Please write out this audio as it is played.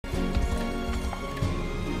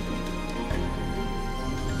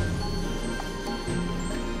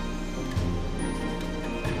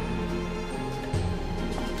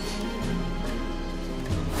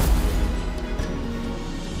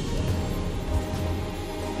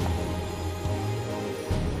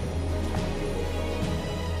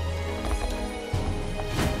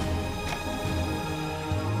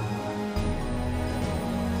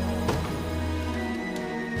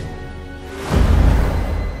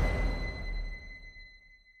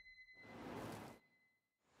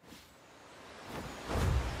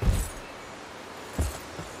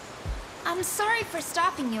I'm sorry for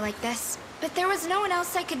stopping you like this, but there was no one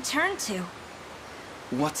else I could turn to.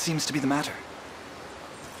 What seems to be the matter?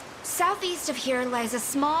 Southeast of here lies a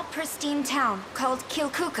small, pristine town called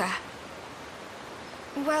Kilkuka.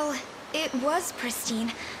 Well, it was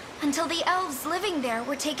pristine, until the elves living there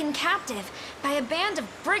were taken captive by a band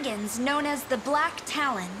of brigands known as the Black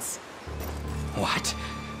Talons. What?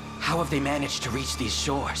 How have they managed to reach these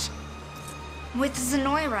shores? With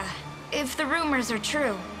Zenoira, if the rumors are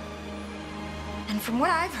true. And from what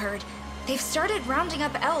I've heard, they've started rounding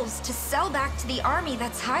up elves to sell back to the army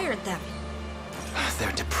that's hired them.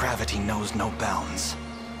 Their depravity knows no bounds.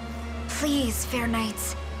 Please, Fair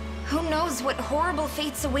Knights. Who knows what horrible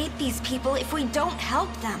fates await these people if we don't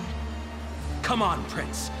help them? Come on,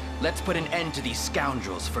 Prince. Let's put an end to these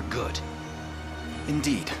scoundrels for good.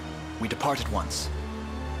 Indeed. We depart at once.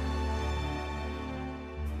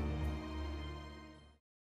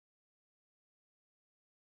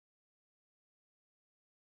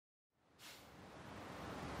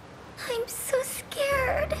 I'm so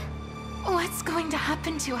scared. What's going to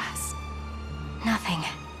happen to us? Nothing,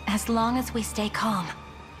 as long as we stay calm.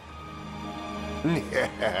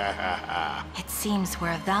 It seems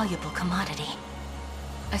we're a valuable commodity.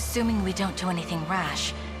 Assuming we don't do anything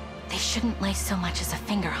rash, they shouldn't lay so much as a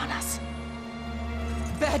finger on us.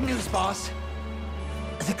 Bad news, boss.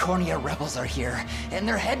 The Cornea rebels are here, and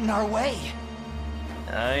they're heading our way.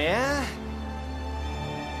 Oh yeah?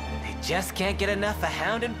 They just can't get enough of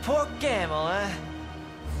Hound and Pork Gamble, huh?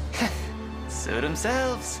 Suit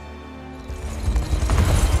themselves.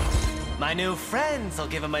 My new friends will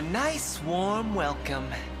give them a nice, warm welcome.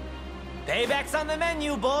 Payback's on the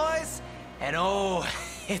menu, boys! And oh,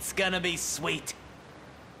 it's gonna be sweet.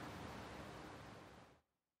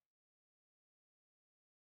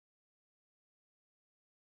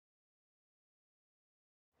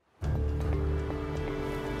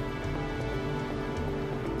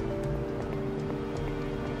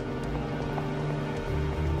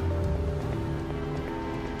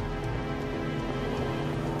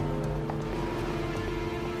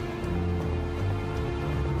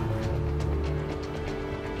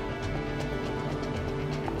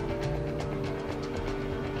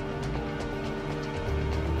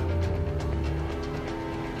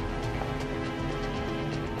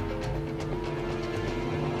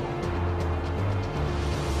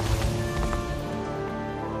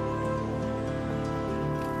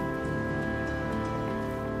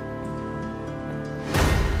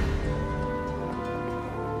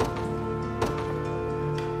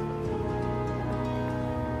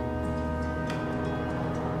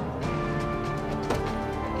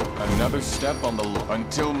 Another step on the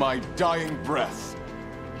until my dying breath.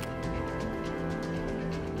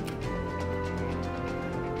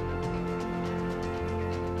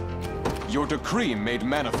 Your decree made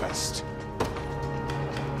manifest.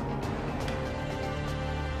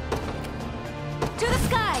 To the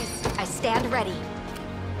skies! I stand ready.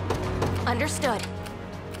 Understood.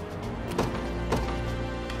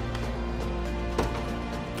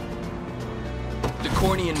 The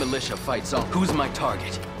Cornean militia fights on. Who's my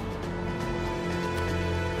target?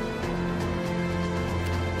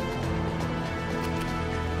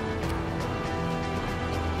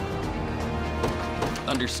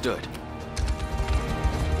 Understood.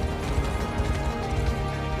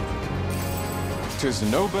 'Tis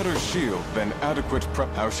no better shield than adequate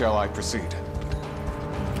prep. How shall I proceed?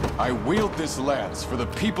 I wield this lance for the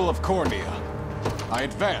people of Cornea. I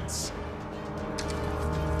advance.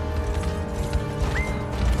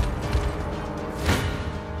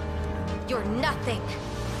 You're nothing.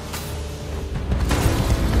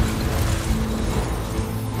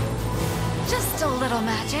 Just a little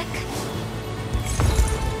magic.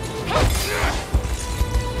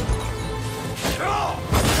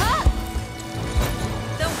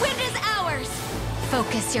 The wind is ours!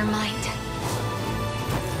 Focus your mind.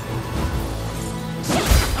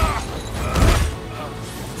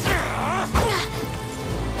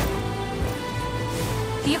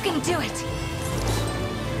 You can do it!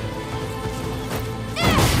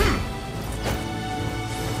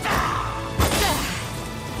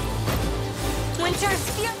 Winter's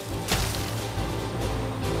Fury!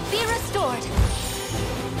 Be restored!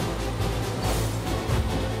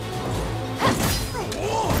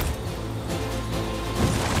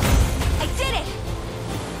 I did it!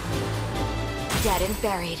 Dead and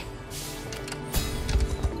buried.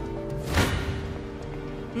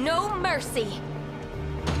 No mercy!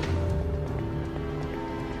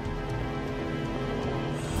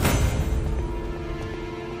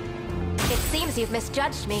 It seems you've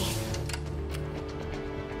misjudged me.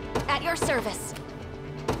 At your service.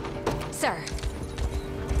 Sir.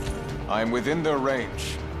 I'm within their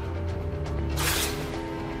range.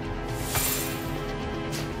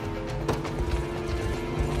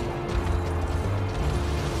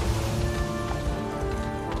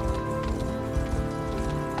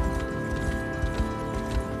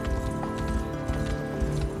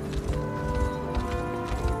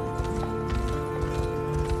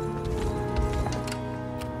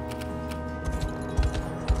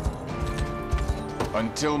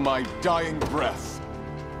 Until my dying breath.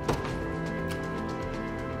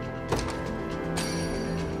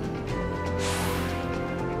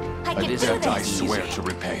 I can do Debt I this. swear to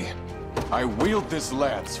repay. I wield this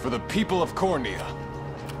lance for the people of Cornea.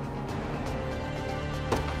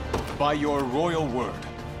 By your royal word.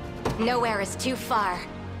 Nowhere is too far.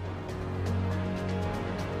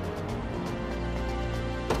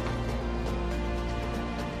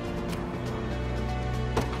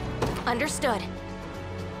 Understood.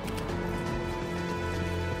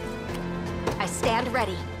 I stand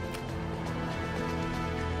ready.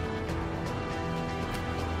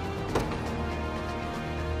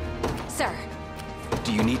 Sir.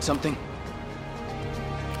 Do you need something?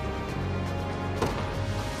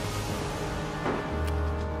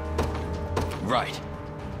 Right.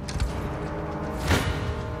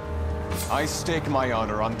 I stake my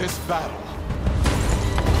honor on this battle.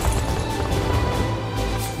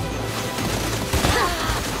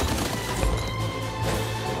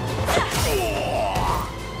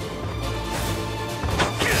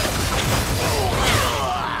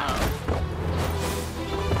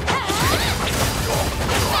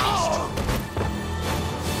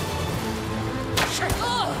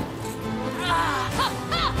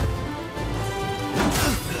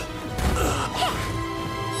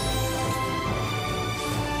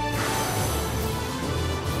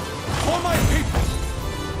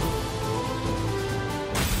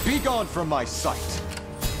 Gone from my sight.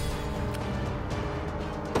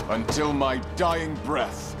 Until my dying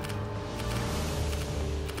breath.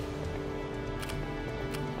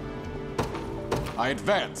 I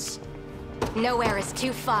advance. Nowhere is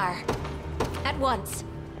too far. At once.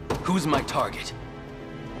 Who's my target?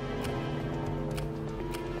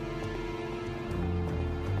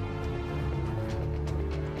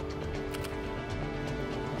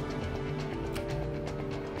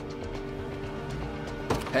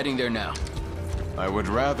 Heading there now. I would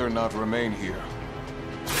rather not remain here.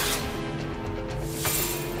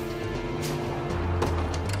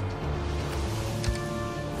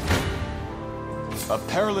 A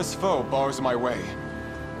perilous foe bars my way.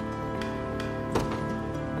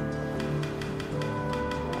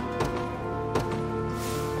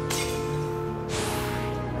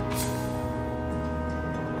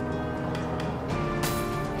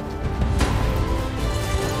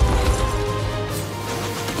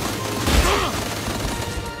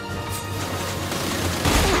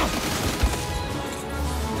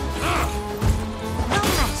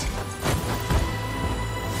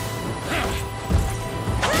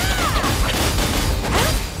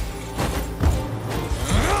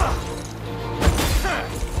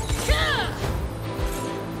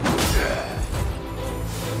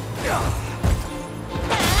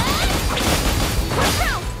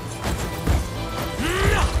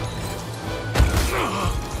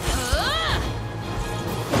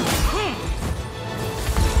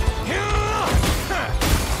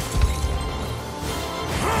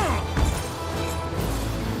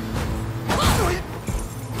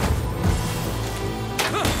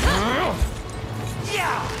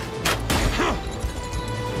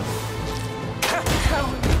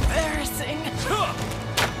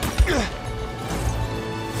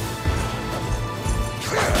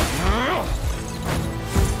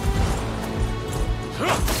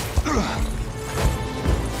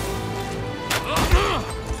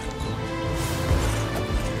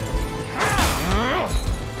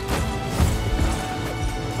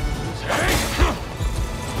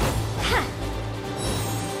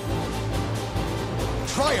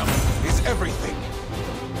 Triumph is everything.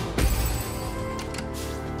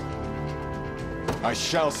 I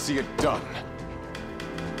shall see it done.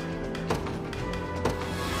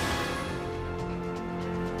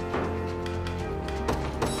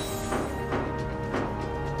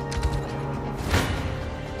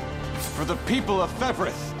 For the people of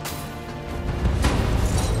Fevrith.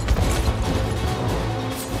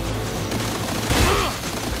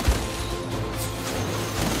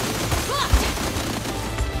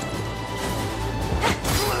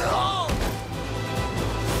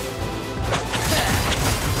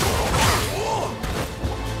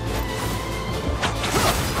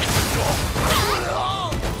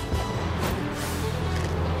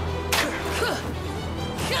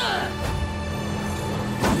 Huh!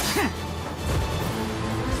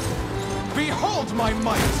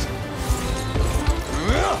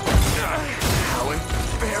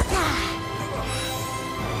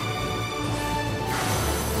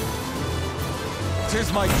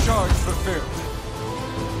 is my charge fulfilled.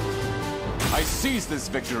 I seize this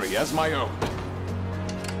victory as my own.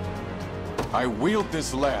 I wield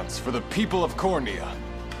this lance for the people of Cornea.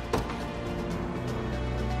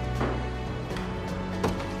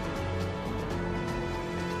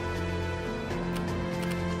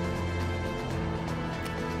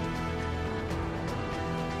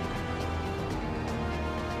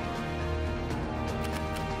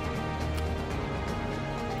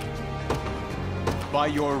 By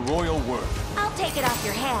your royal word. I'll take it off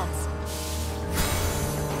your hands.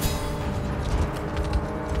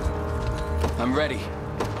 I'm ready.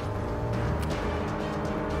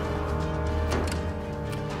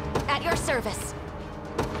 At your service.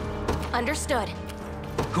 Understood.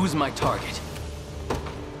 Who's my target?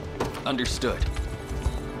 Understood.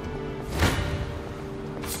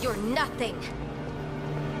 You're nothing.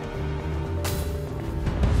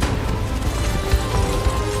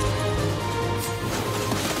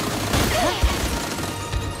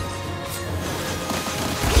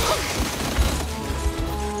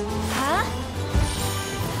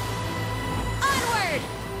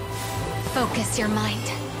 Focus your mind.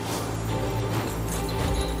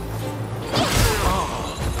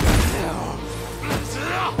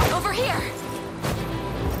 Over here!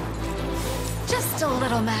 Just a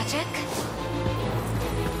little magic.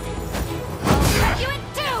 I'll cut you in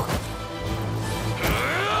two!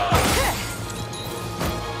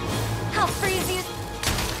 I'll freeze you.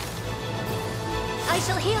 I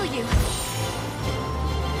shall heal you.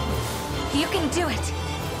 You can do it.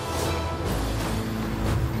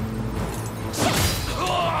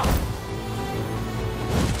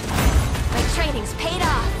 Training's paid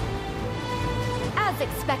off. As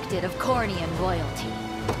expected of Cornean royalty.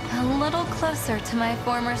 A little closer to my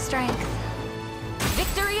former strength.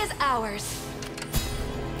 Victory is ours.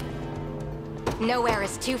 Nowhere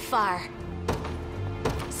is too far.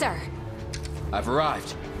 Sir. I've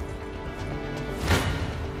arrived.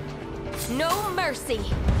 No mercy.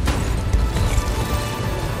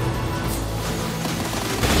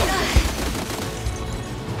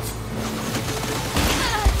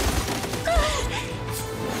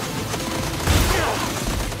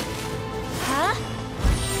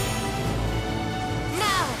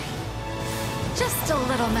 Just a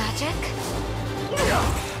little magic.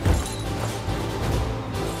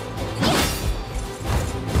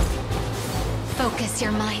 Focus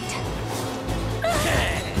your mind.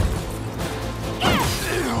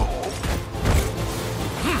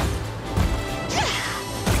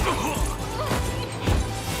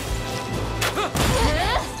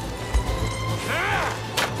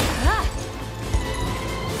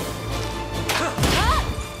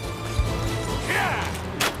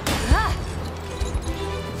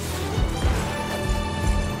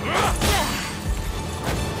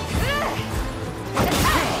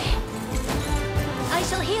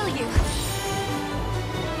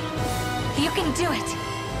 You can do it!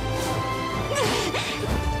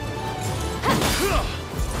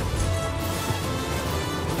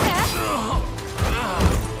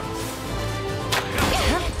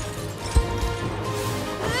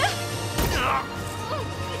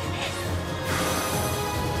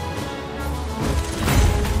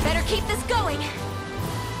 Better keep this going!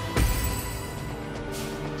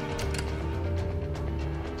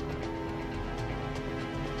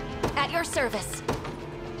 At your service.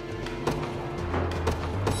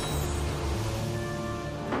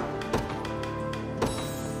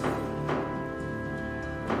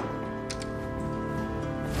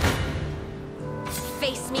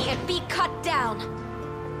 Face me and be cut down!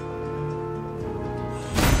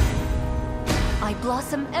 I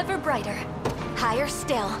blossom ever brighter, higher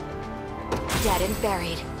still, dead and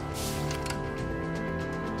buried.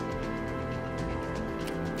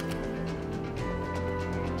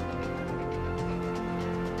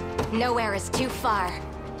 Nowhere is too far.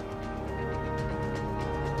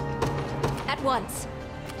 At once.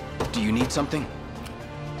 Do you need something?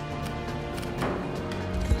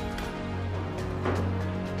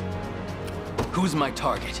 Who's my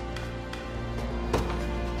target?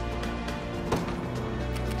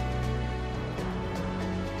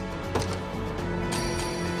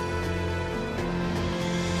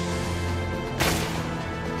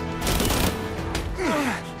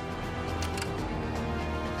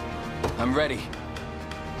 I'm ready.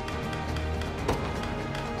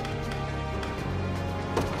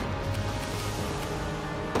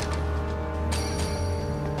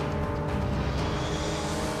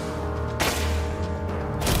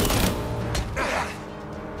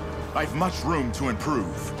 I've much room to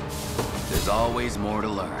improve. There's always more to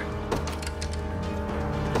learn.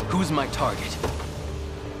 Who's my target?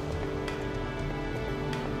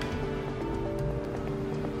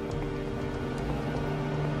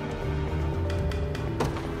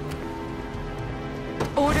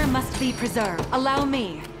 Honor must be preserved. Allow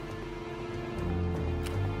me.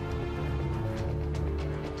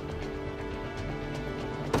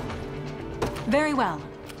 Very well.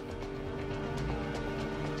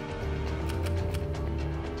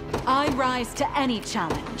 I rise to any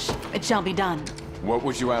challenge. It shall be done. What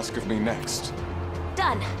would you ask of me next?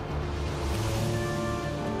 Done.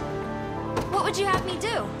 What would you have me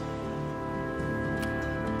do?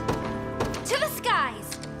 To the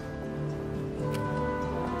skies!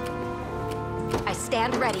 I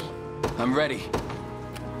stand ready. I'm ready.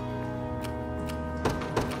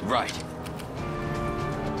 Right.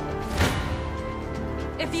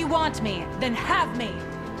 If you want me, then have me!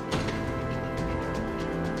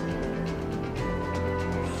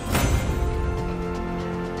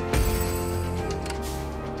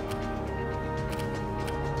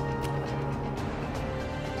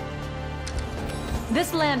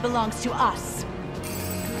 This land belongs to us.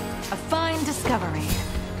 A fine discovery.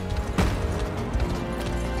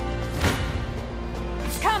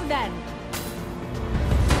 Come then!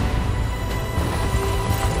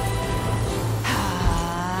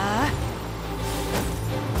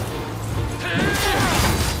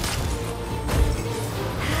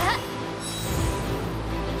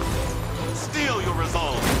 Steel your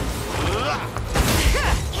resolve.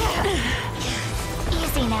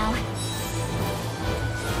 Easy now.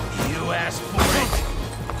 You asked for it.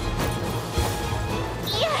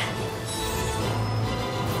 Yeah!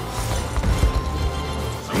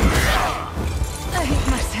 I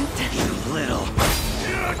mustn't. You little.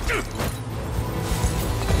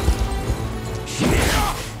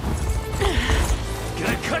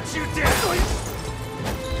 Gonna cut you down.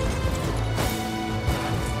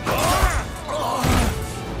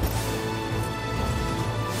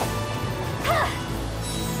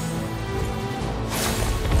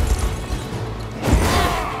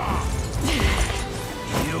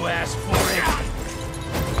 You asked for it.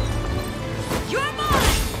 You're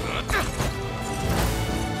mine!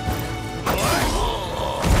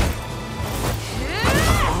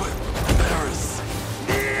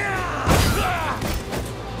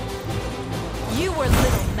 You were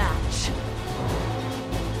little match.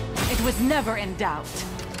 It was never in doubt.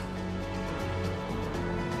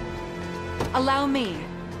 Allow me.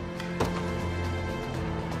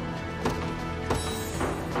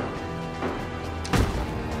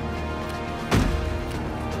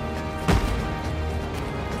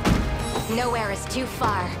 Nowhere is too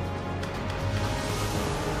far.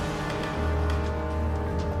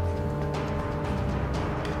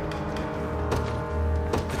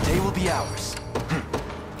 The day will be ours.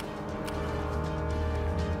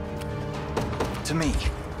 To me.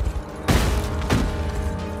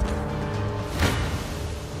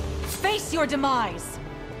 Face your demise!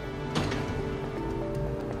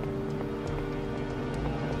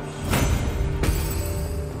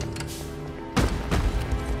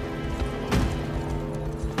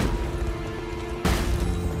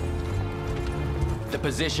 The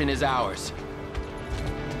position is ours.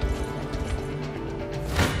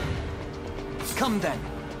 Come then.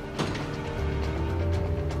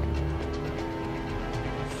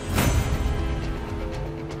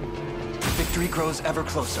 Victory grows ever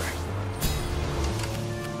closer.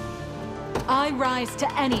 I rise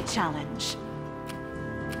to any challenge.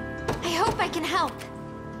 I hope I can help.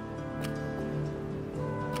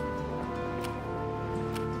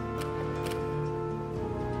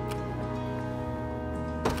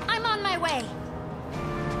 I'm on my way.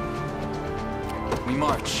 We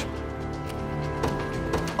march.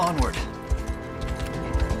 Onward.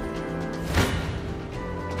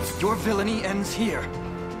 Your villainy ends here.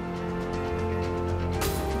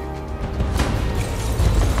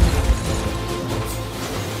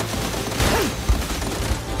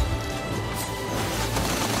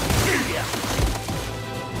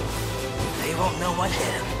 They won't know what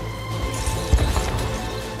hit him.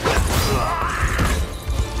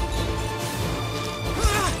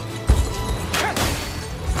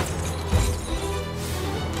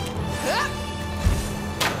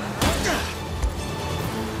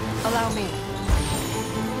 Allow me.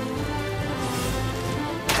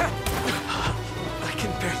 I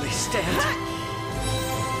can barely stand.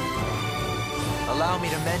 Allow me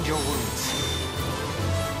to mend your wounds.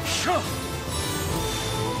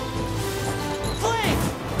 Flame!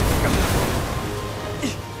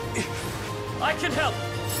 I can help.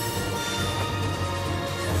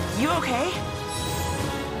 You okay?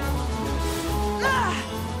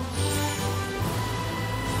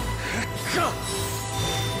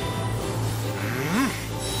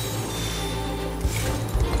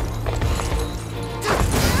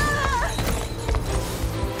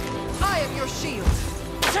 I am your shield.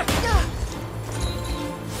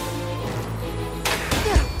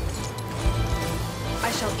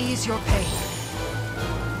 I shall ease your pain.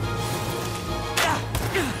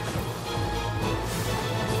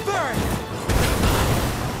 Burn!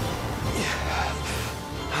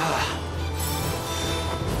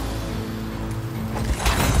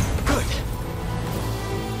 Good.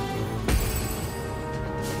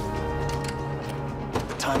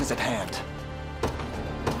 The time is at hand.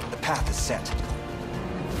 The path is set.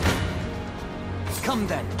 Come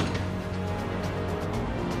then.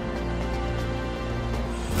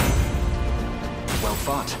 Well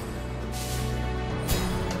fought.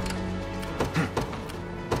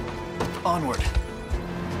 Onward.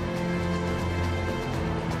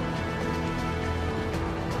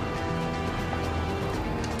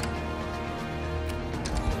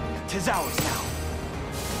 Tis ours now.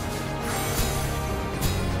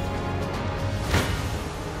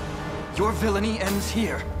 Your villainy ends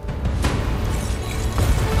here.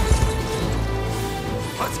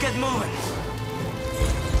 Let's get moving.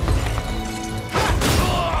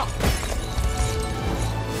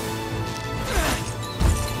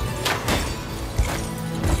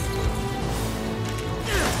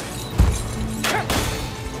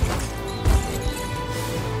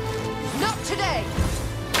 Not today!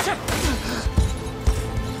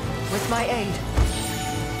 With my aid.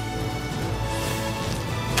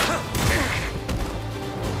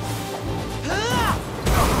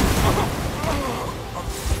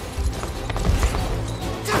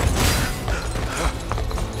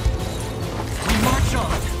 We march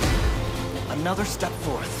on. Another step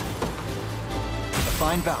forth. A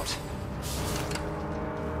fine bout.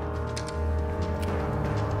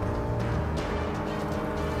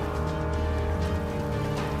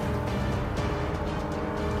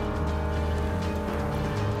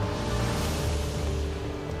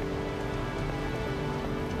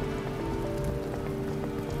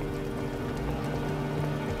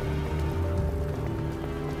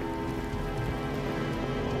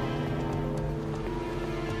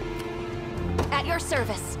 At your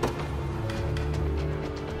service.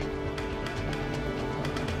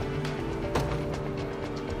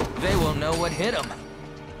 They will know what hit them.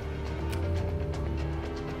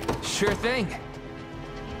 Sure thing.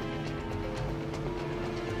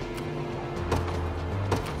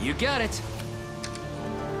 You got it.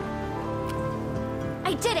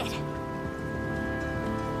 I did it!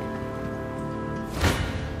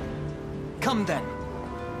 Come then.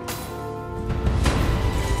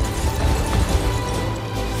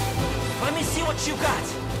 Let me see what you got.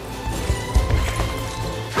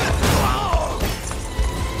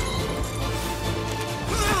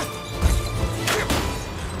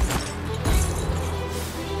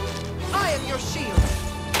 I am your shield.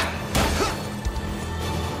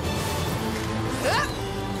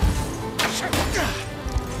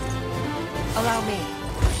 Allow me.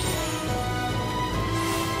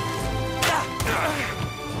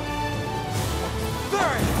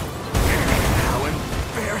 Burn! How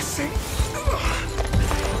embarrassing.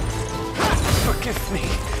 Forgive me.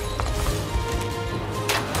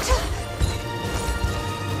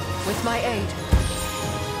 With my aid.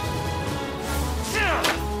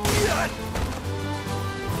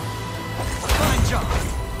 Fine job.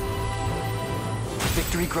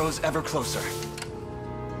 Victory grows ever closer.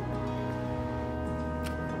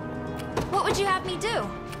 What would you have me do?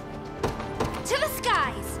 To the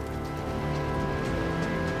skies!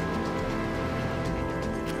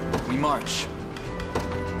 We march.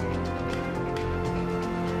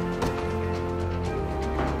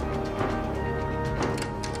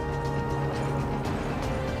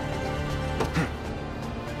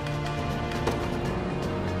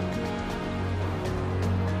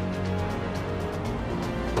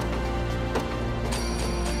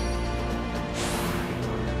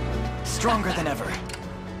 Stronger than ever.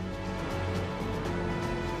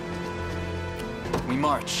 We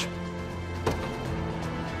march.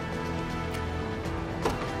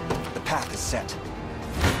 The path is set.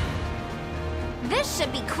 This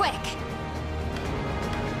should be quick.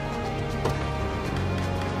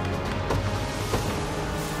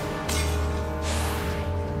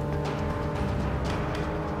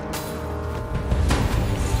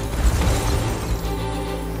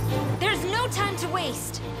 There's no time to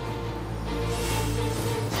waste.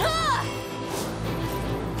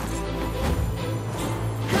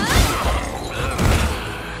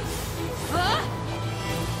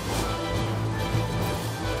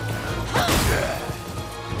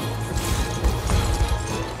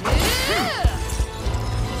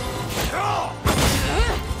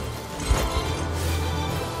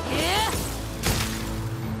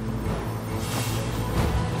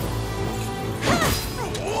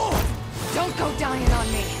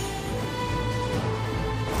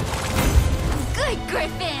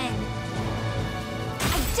 Griffin!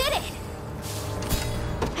 I did it!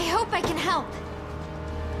 I hope I can help.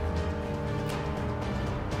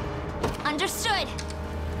 Understood.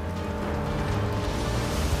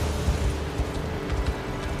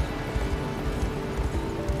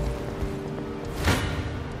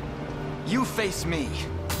 You face me.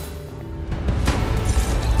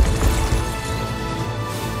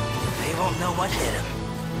 They won't know what hit him.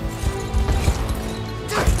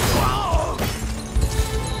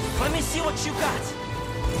 Let me see what you got.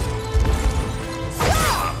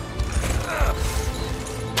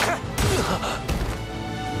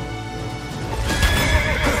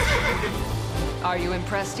 Are you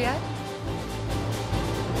impressed yet?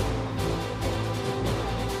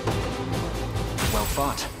 Well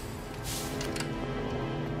fought.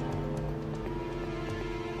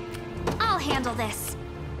 I'll handle this.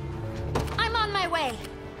 I'm on my way.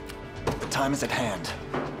 The time is at hand.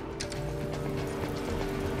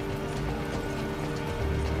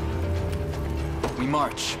 We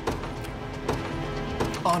march.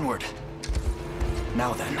 Onward.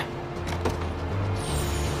 Now then.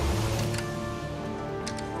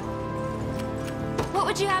 What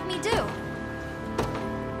would you have me do?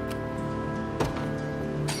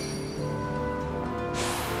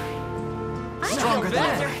 I Stronger feel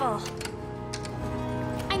than ever. wonderful.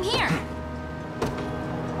 I'm here.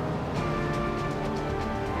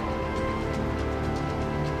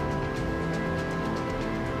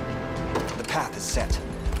 The path is set.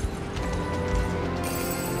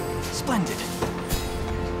 Splendid.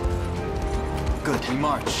 Good, we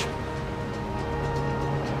march.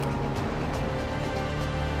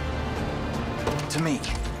 To me.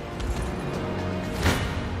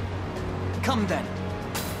 Come then.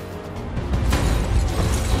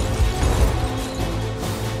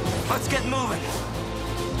 Let's get moving.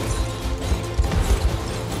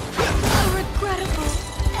 A regrettable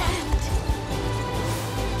end.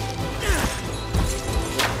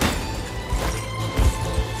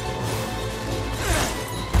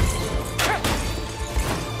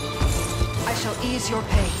 I shall ease your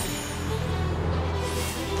pain.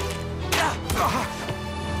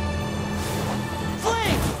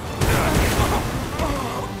 Flame!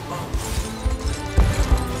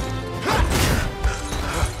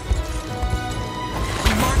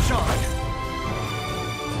 We march on.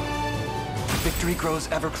 Victory grows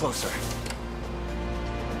ever closer.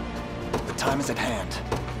 The time is at hand.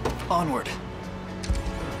 Onward.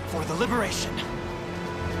 For the liberation.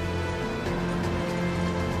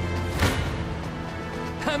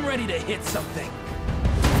 I'm ready to hit something.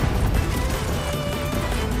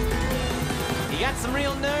 You got some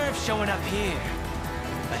real nerve showing up here.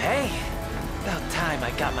 But hey, about time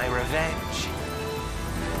I got my revenge.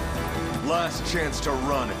 Last chance to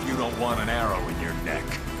run if you don't want an arrow in your neck.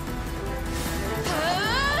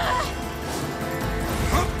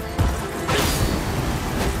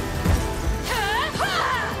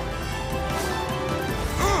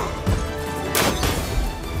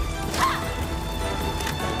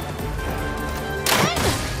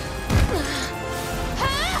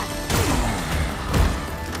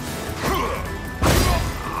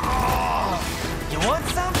 You want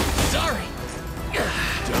some? Sorry.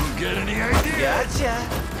 Don't get any idea. Gotcha.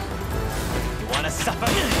 You wanna suffer?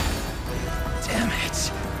 Damn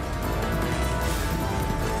it.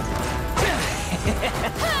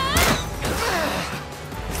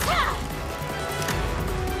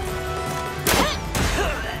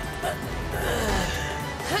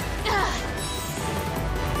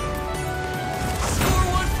 Score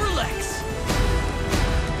one for Lex.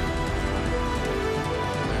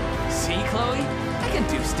 See, Chloe? I can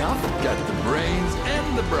do stuff. Got the brains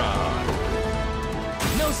and the broad.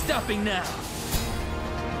 No stopping now.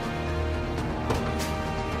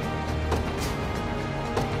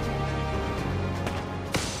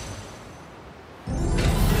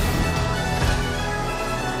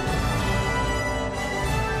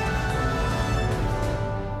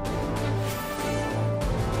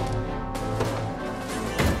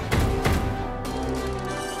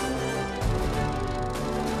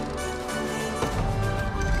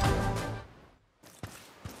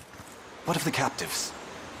 What of the captives?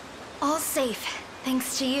 All safe,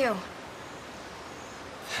 thanks to you.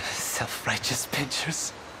 Self-righteous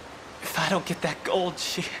pinchers. If I don't get that gold,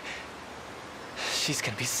 she's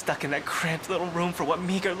gonna be stuck in that cramped little room for what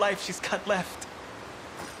meager life she's got left.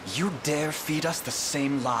 You dare feed us the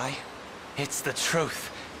same lie? It's the truth.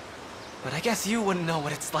 But I guess you wouldn't know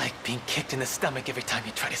what it's like being kicked in the stomach every time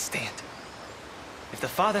you try to stand. If the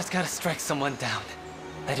father's gotta strike someone down,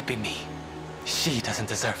 let it be me. She doesn't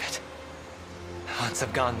deserve it. Once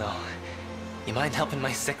I'm gone, though, you mind helping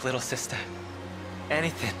my sick little sister?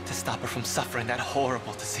 Anything to stop her from suffering that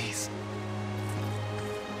horrible disease.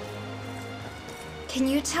 Can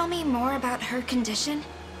you tell me more about her condition?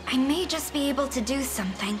 I may just be able to do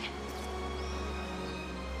something.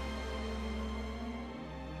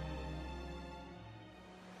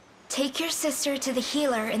 Take your sister to the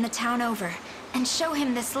healer in the town over, and show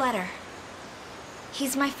him this letter.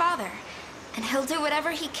 He's my father, and he'll do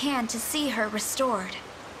whatever he can to see her restored.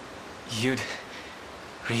 You'd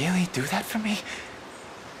really do that for me?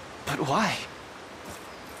 But why?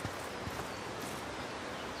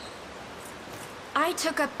 I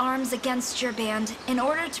took up arms against your band in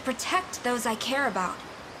order to protect those I care about.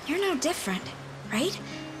 You're no different, right?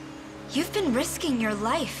 You've been risking your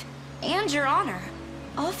life and your honor,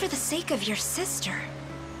 all for the sake of your sister.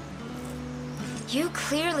 You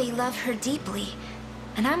clearly love her deeply,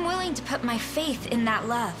 and I'm willing to put my faith in that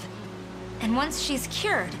love. And once she's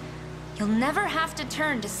cured, you'll never have to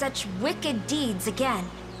turn to such wicked deeds again.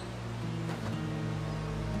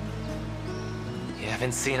 You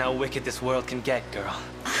haven't seen how wicked this world can get, girl.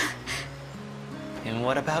 And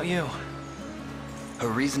what about you? Her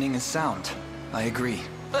reasoning is sound. I agree.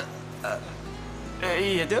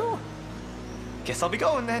 You do? Guess I'll be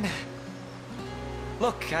going then.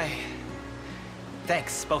 Look,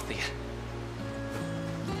 thanks, both of you.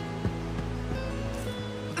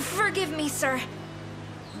 Forgive me, sir.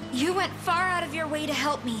 You went far out of your way to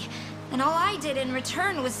help me, and all I did in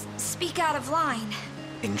return was speak out of line.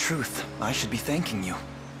 In truth, I should be thanking you.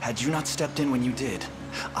 Had you not stepped in when you did,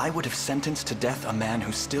 I would have sentenced to death a man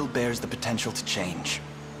who still bears the potential to change.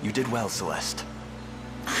 You did well, Celeste.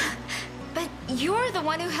 But you're the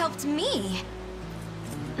one who helped me.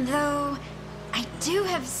 Though, I do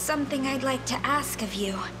have something I'd like to ask of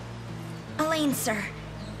you. Elaine, sir,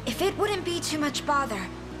 if it wouldn't be too much bother,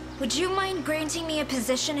 would you mind granting me a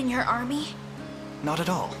position in your army? Not at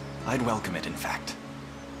all. I'd welcome it, in fact.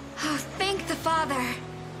 Oh, thank the Father.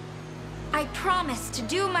 I promise to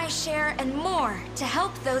do my share and more to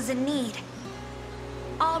help those in need.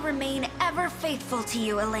 I'll remain ever faithful to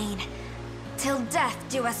you, Elaine. Till death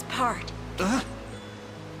do us part.